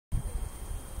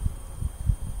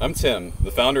I'm Tim,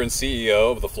 the founder and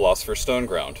CEO of the Philosopher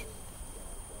Stoneground.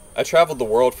 I traveled the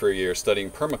world for a year studying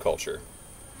permaculture,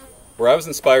 where I was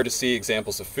inspired to see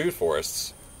examples of food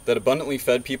forests that abundantly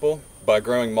fed people by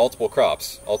growing multiple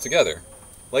crops all together,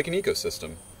 like an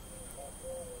ecosystem.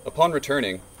 Upon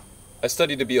returning, I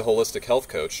studied to be a holistic health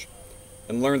coach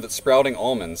and learned that sprouting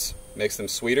almonds makes them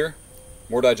sweeter,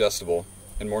 more digestible,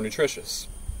 and more nutritious.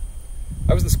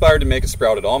 I was inspired to make a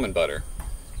sprouted almond butter,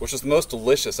 which was the most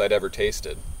delicious I'd ever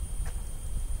tasted.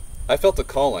 I felt a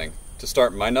calling to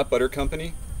start my nut butter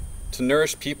company to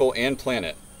nourish people and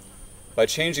planet by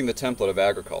changing the template of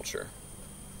agriculture.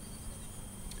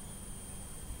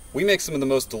 We make some of the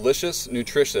most delicious,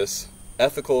 nutritious,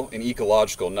 ethical, and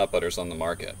ecological nut butters on the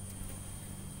market.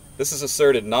 This is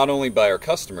asserted not only by our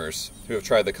customers who have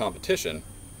tried the competition,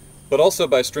 but also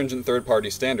by stringent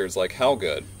third-party standards like How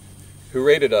Good, who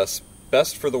rated us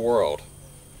best for the world.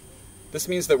 This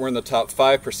means that we're in the top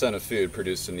 5% of food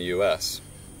produced in the US.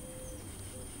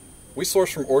 We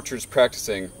source from orchards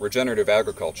practicing regenerative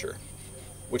agriculture,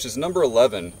 which is number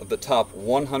 11 of the top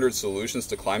 100 solutions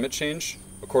to climate change,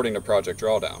 according to Project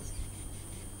Drawdown.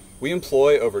 We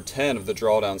employ over 10 of the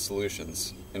Drawdown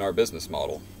solutions in our business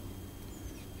model.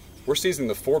 We're seizing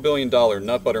the $4 billion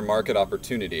nut butter market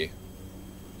opportunity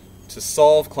to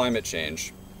solve climate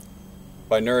change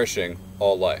by nourishing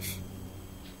all life.